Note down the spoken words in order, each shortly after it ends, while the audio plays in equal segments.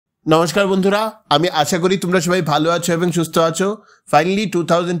নমস্কার বন্ধুরা, আমি আশা করি তোমরা সবাই ভালো আছো এবং সুস্থ আছো। Finally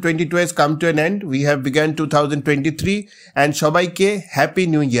 2022 has come to an end. We have begun 2023 and সবাইকে হ্যাপি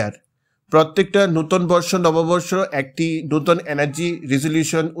নিউ ইয়ার। প্রত্যেকটা নতুন বর্ষ নববর্ষ একটি নতুন এনার্জি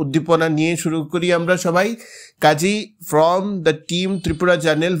রেজলিউশন উদ্দীপনা নিয়ে শুরু করি আমরা সবাই। কাজী from the team Tripura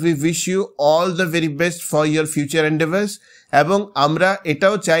channel we wish you all the very best for your future endeavours এবং আমরা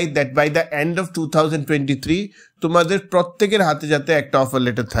এটাও চাই that by the end of 2023 তোমাদের প্রত্যেকের হাতে যাতে একটা অফার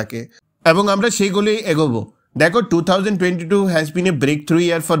লেটার থাকে এবং আমরা সেইগুলোই এগোবো। দেখো 2022 has been a breakthrough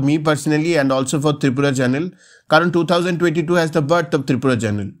year for me personally and also for Tripura channel কারণ 2022 has the birth of Tripura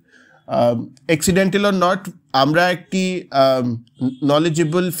channel. Accidental or not, আমরা একটি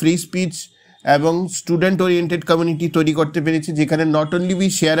knowledgeable free speech এবং স্টুডেন্ট ওরিয়েন্টেড কমিউনিটি তৈরি করতে পেরেছি যেখানে not only we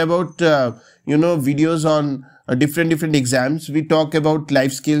share about videos on different exams, we talk about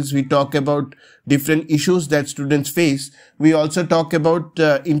life skills, we talk about different issues that students face, we also talk about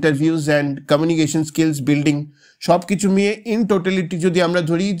interviews and communication skills building. সব কিছু মিয়ে in totality যদি আমরা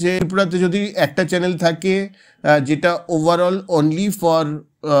ধরি যে ত্রিপুরাতে যদি একটা চ্যানেল থাকে যেটা overall only for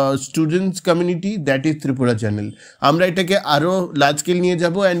students community, that is Tripura channel. আমরা এটাকে আরও লার্জ স্কেল নিয়ে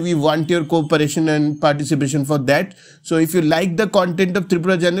যাব and we want your cooperation and participation for that. So if you like the content of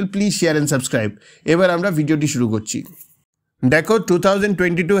Tripura channel please share and subscribe. এবার আমরা ভিডিওটি শুরু করছি। দেখো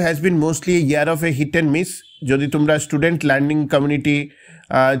 2022 has been mostly year of A hit and miss. যদি তোমরা স্টুডেন্ট লার্নিং কমিউনিটি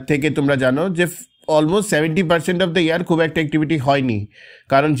থেকে তোমরা জানো যে অলমোস্ট 70% অফ দ্য ইয়ার খুব একটা অ্যাক্টিভিটি হয়নি,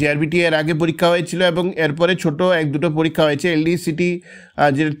 কারণ JRBT এর আগে পরীক্ষা হয়েছিল এবং এরপরে ছোট এক দুটো পরীক্ষা হয়েছে, LDCT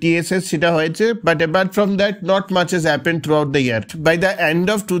যেটা TSS সেটা হয়েছে, but apart from that not much has happened through out the year. By the end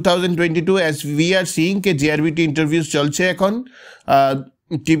of 2022 as we are seeing K JRBT interviews চলছে এখন।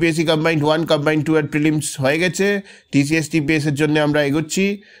 TPSC কম্বাইন্ড 1 কম্বাইন্ড 2 এর প্রিলিমস হয়ে গেছে, TCS TPS এর জন্য আমরা এগোচ্ছি।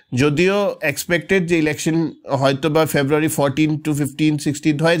 যদিও এক্সপেক্টেড যে ইলেকশন হয়তো বা February 14 to 15,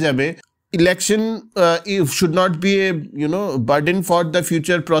 16 হয়ে যাবে। Election should not be a burden for the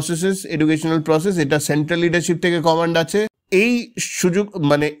future processes, educational process. এটা সেন্ট্রাল লিডারশিপ থেকে কমান্ড আছে। এই সুযোগ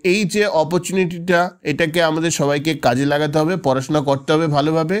মানে এই যে অপরচুনিটিটা, এটাকে আমাদের সবাইকে কাজে লাগাতে হবে, পড়াশোনা করতে হবে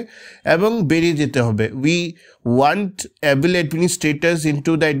ভালোভাবে এবং বেরিয়ে যেতে হবে। We want able অ্যাডমিনিস্ট্রেটার্স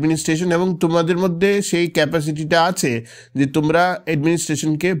into the administration এবং তোমাদের মধ্যে সেই ক্যাপাসিটিটা আছে যে তোমরা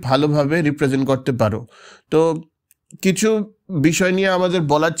অ্যাডমিনিস্ট্রেশনকে ভালোভাবে রিপ্রেজেন্ট করতে পারো। তো কিছু বিষয় নিয়ে আমাদের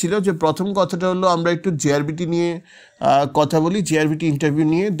বলার ছিল। যে প্রথম কথাটা হলো আমরা একটু JRBT নিয়ে কথা বলি, JRBT ইন্টারভিউ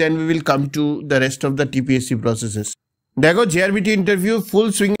নিয়ে, then we will come to the rest of the TPSC processes. দেখো JRBT ইন্টারভিউ ফুল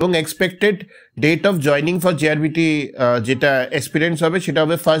সুইং এবং expected date of joining for JRBT যেটা এক্সপিরিয়েন্স হবে সেটা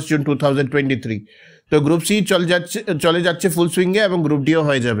হবে 1 জুন 2023। তো গ্রুপ সি চলে যাচ্ছে ফুল সুইংয়ে এবং গ্রুপ ডিও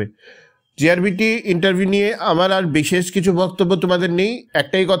হয়ে যাবে। JRBT ইন্টারভিউ নিয়ে আমার আর বিশেষ কিছু বক্তব্য তোমাদের নেই।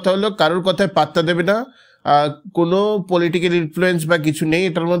 একটাই কথা হলো কারোর কথায় পাত্তা দেবে না, কোনো পলিটিক্যাল ইনফ্লুয়েন্স বা কিছু নেই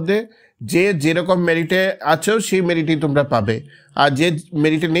এটার মধ্যে। যে যেরকম মেরিটে আছো সেই মেরিটেই তোমরা পাবে, আর যে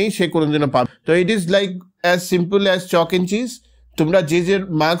মেরিটে নেই সে কোনোদিনও পাবে। তো it is like as simple as Chak and cheese. তোমরা যে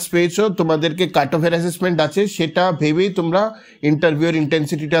মার্কস পেয়েছো, তোমাদেরকে কাট অফের অ্যাসেসমেন্ট আছে, সেটা ভেবেই তোমরা ইন্টারভিউর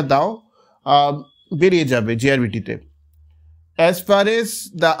ইন্টেন্সিটিটা দাও, বেরিয়ে যাবে JRBT-তে। As far as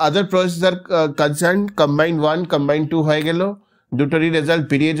the other process R concern, combined 1 combined 2 হয়ে গেল, দুটোরই রেজাল্ট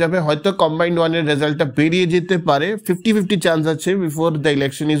বেরিয়ে যাবে। হয়তো কম্বাইন্ড 1 এর রেজাল্টটা বেরিয়ে যেতে পারে, 50-50 চান্স আছে before the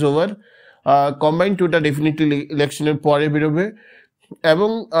election is over. Combined 2টা ডেফিনেটলি ইলেকশনের পরে বেরোবে এবং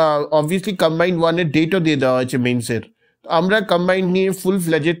অবভিয়াসলি কম্বাইন্ড 1 এর ডেটও দিয়ে দেওয়া হয়েছে মেইনসের। আমরা কম্বাইন্ড নিয়ে ফুল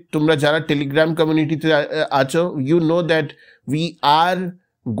ফ্লেজেড, তোমরা যারা টেলিগ্রাম কমিউনিটিতে আছো you know that we are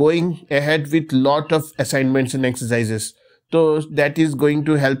going ahead with lot of assignments and exercises. তো that is going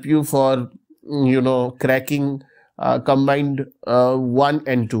to help you for cracking combined 1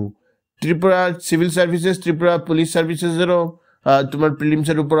 and 2. Tripura civil services, Tripura police সার্ভিসেসেরও তোমার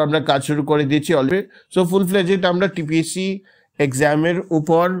প্রিলিমসের উপর আমরা কাজ শুরু করে দিয়েছি অলরেডি। সো ফুল ফ্লেজেড আমরা TPSC এক্সামের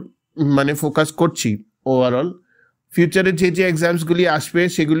উপর মানে ফোকাস করছি ওভারঅল। ফিউচারে যে যে এক্সামসগুলি আসবে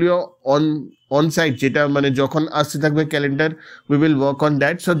সেগুলিও অন সাইট, যেটা মানে যখন আসতে থাকবে calendar, we will work on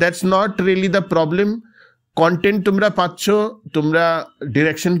that. So that's not really the problem. Content তোমরা পাচ্ছ, তোমরা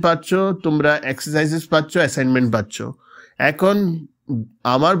ডিরেকশন পাচ্ছ, তোমরা এক্সারসাইজেস পাচ্ছ, অ্যাসাইনমেন্ট পাচ্ছ। এখন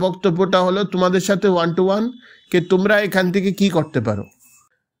আমার বক্তব্যটা হলো তোমাদের সাথে 1-to-1 কে তোমরা এখান থেকে কি করতে পারো।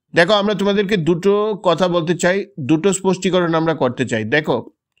 দেখো আমরা তোমাদেরকে দুটো কথা বলতে চাই, দুটো স্পষ্টীকরণ আমরা করতে চাই। দেখো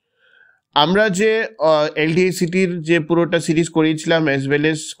আমরা যে LDCTর যে পুরোটা সিরিজ করিয়েছিলাম as well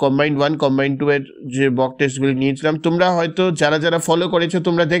as combined 1 combined 2 এর যে মক টেস্টগুলি নিয়েছিলাম, তোমরা হয়তো যারা ফলো করেছো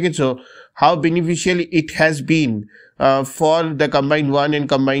তোমরা দেখেছো how beneficial it has been for the combined 1 and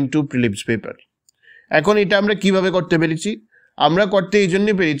combined 2 prelims paper. এখন এটা আমরা কিভাবে করতে পেরেছি, আমরা করতে এই জন্য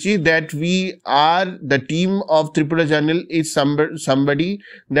পেরেছি that we are the team of Tripura journal is somebody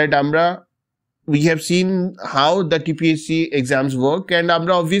that আমরা we have seen how the TPSC exams work, and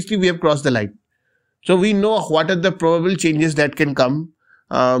obviously we have crossed the line. So we know what are the probable changes that can come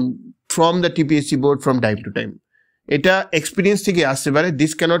from the TPSC board from time to time. এটা experience থেকে আসতে পারে.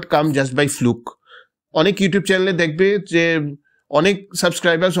 This cannot come just by fluke. অনেক YouTube চ্যানেলে দেখবে যে অনেক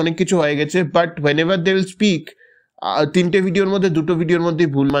subscribers অনেক কিছু হয়ে গেছে, but whenever they will speak 3টে ভিডিওর মধ্যে 2টো ভিডিওর মধ্যে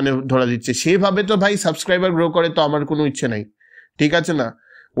ভুল মানে ধরা দিচ্ছে. সেভাবে তো ভাই সাবস্ক্রাইবার গ্রো করে তো আমার কোনো ইচ্ছে নাই, ঠিক আছে না?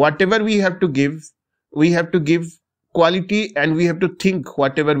 Whatever we have to give quality, and we have to think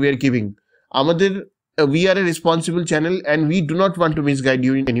whatever we are giving. আমাদের we are a responsible channel and we do not want to misguide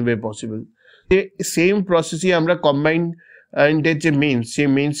you in any way possible. Same প্রসেসই আমরা combined এর যে means, সেই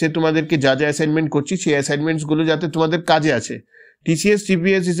মেইনসে তোমাদেরকে যা যা assignment করছি সেই অ্যাসাইনমেন্টসগুলো যাতে তোমাদের কাজে আসে. TCS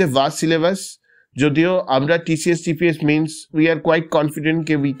TPS is a vast syllabus. যদিও আমরা TCS TPS means we are quite confident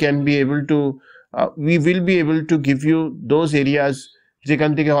that we will be able to give you those areas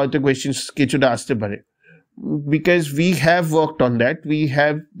যেখান থেকে হয়তো কোয়েশ্চেন্স কিছুটা আসতে পারে, because we have worked on that.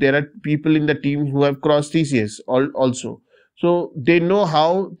 There are people in the team who have crossed TCS also, so they know how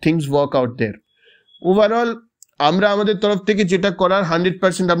things work out there. Overall আমরা আমাদের তরফ থেকে যেটা করার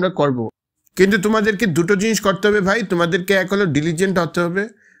 100% আমরা করব, কিন্তু তোমাদেরকে দুটো জিনিস করতে হবে ভাই. তোমাদেরকে এক হলো ডিলিজেন্ট হতে হবে,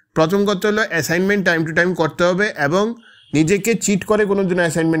 প্রথম কথা হলো অ্যাসাইনমেন্ট টাইম টু টাইম করতে হবে, এবং নিজেকে চিট করে কোনোদিনও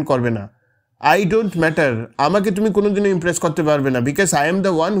অ্যাসাইনমেন্ট করবে না. I don't matter, আমাকে তুমি কোনোদিনও ইমপ্রেস করতে পারবে না, because I am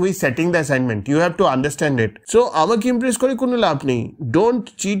the one who is setting the assignment. You have to understand it. So আমাকে ইমপ্রেস করে কোনো লাভ নেই. Don't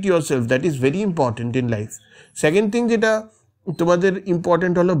cheat yourself. That is very important in life. Second thing যেটা তোমাদের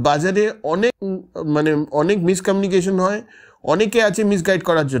ইম্পর্টেন্ট হলো, বাজারে অনেক মিসকমিউনিকেশন হয়, অনেকে আছে মিসগাইড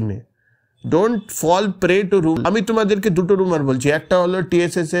করার জন্যে. Don't fall pray to room. আমি তোমাদেরকে দুটো রুমার বলছি. একটা হলো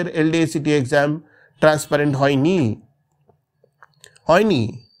TSS এর LDACT এক্সাম ট্রান্সপারেন্ট হয়নি,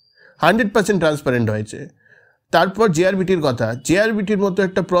 100% ট্রান্সপারেন্ট হয়েছে. তারপর JRBTর কথা. JRBTর মতো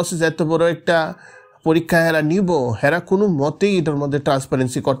একটা প্রসেস, এত বড় একটা পরীক্ষা হেরা নিব, হেরা কোনো মতেই এটার মধ্যে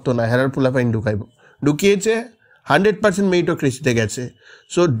ট্রান্সপারেন্সি করতো না. হেরার পোলাপাইন ঢুকিয়েছে, 100% মেরিটোক্রেসিতে গেছে.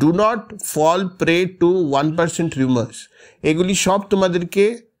 So do not fall pray to 1% rumours. এগুলি সব তোমাদেরকে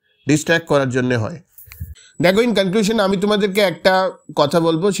ডিস্ট্র্যাক্ট করার জন্য হয়. দেখো, ইন কনক্লুশন আমি তোমাদেরকে একটা কথা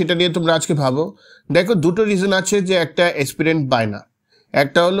বলবো, সেটা নিয়ে তোমরা আজকে ভাবো. দেখো, দুটো রিজন আছে যে একটা অ্যাসপিরেন্ট পায় না.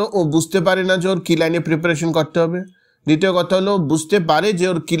 একটা হলো ও বুঝতে পারে না যে ওর কী লাইনে প্রিপারেশন করতে হবে. দ্বিতীয় কথা হলো বুঝতে পারে যে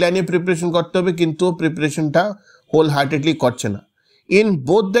ওর কী লাইনে প্রিপারেশন করতে হবে, কিন্তু ও প্রিপারেশনটা হোল হার্টেডলি করছে না. In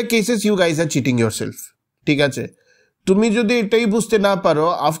both the cases you guys R cheating your self. ঠিক আছে, তুমি যদি এটাই বুঝতে না পারো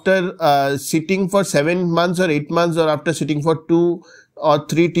after sitting for 7 months or 8 months or after sitting for 2 or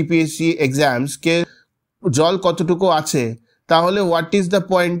 3 TPSC exams কে জল কতটুকু আছে, তাহলে what is the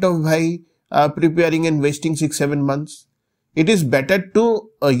point of ভাই preparing and wasting 6-7 months? It is better to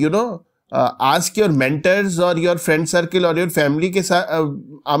ask your mentors or your friend circle or your family ke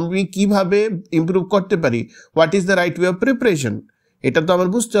আমি কিভাবে improve করতে পারি, what is the right way of preparation, এটা তো আমার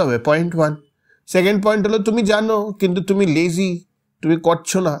বুঝতে হবে. পয়েন্ট 1. সেকেন্ড পয়েন্ট হলো তুমি জানো কিন্তু তুমি লেজি, তুমি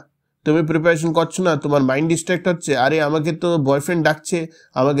করছো না, তুমি প্রিপারেশন করছো না, তোমার মাইন্ড ডিস্ট্র্যাক্ট হচ্ছে. আরে আমাকে তো বয়ফ্রেন্ড ডাকছে,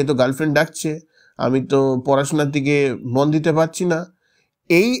 আমাকে তো গার্লফ্রেন্ড ডাকছে, আমি তো পড়াশোনার দিকে মন দিতে পারছি না.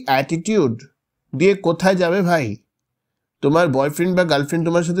 এই অ্যাটিটিউড দিয়ে কোথায় যাবে ভাই? তোমার বয়ফ্রেন্ড বা গার্লফ্রেন্ড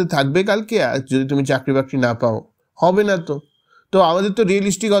তোমার সাথে থাকবে কালকে, আর যদি তুমি চাকরি বাকরি না পাও, হবে না তো. তো আমাদের তো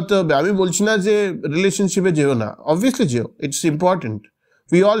রিয়েলিস্টিক হতে হবে. আমি বলছি না যে রিলেশনশিপে যেও না, অবভিয়াসলি যেও, it's important,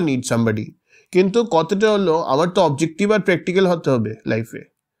 we all need somebody, কিন্তু কতটা হলো আমার তো অবজেক্টিভ আর প্র্যাকটিক্যাল হতে হবে লাইফে.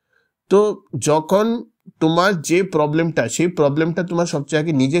 তো যখন তোমার যে প্রবলেমটা, সেই প্রবলেমটা তোমার সবচেয়ে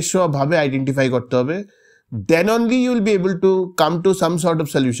আগে নিজস্বভাবে আইডেন্টিফাই করতে হবে, then only you will be able to come to some sort of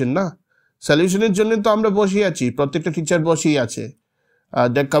solution. না, সলিউশনের জন্য তো আমরা বসেই আছি, প্রত্যেকটা টিচার বসেই আছে.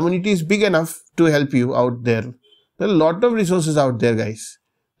 The community is big enough to help you out there, lot of resources out there guys.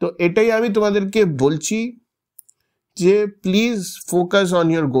 তো এটাই আমি তোমাদেরকে বলছি যে please focus on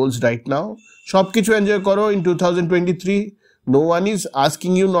your goals right now. সব কিছু এনজয় করো in 2023. No one is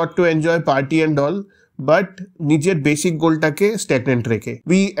asking you not to enjoy party and all, but নিজের বেসিক গোলটাকে স্ট্যাগনেন্ট রেখে.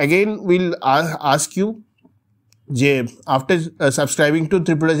 We again will ask you যে after subscribing two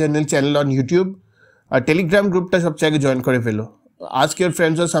Tripura journal channel on YouTube, Telegram গ্রুপটা সবচেয়ে আগে join করে ফেলো. Ask your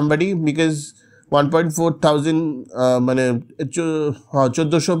friends or somebody, because 1.4,000 মানে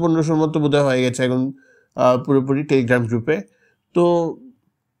 1400-1500 মতো বোধহয় হয়ে গেছে এখন পুরোপুরি টেলিগ্রাম গ্রুপে. তো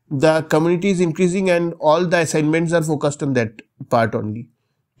the community is increasing and all the assignments are focused on that part only.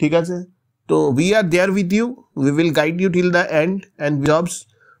 ঠিক আছে, তো we are there with you, we will guide you till the end and jobs,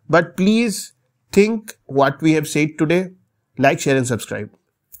 but please think what we have said today. Like, share and subscribe.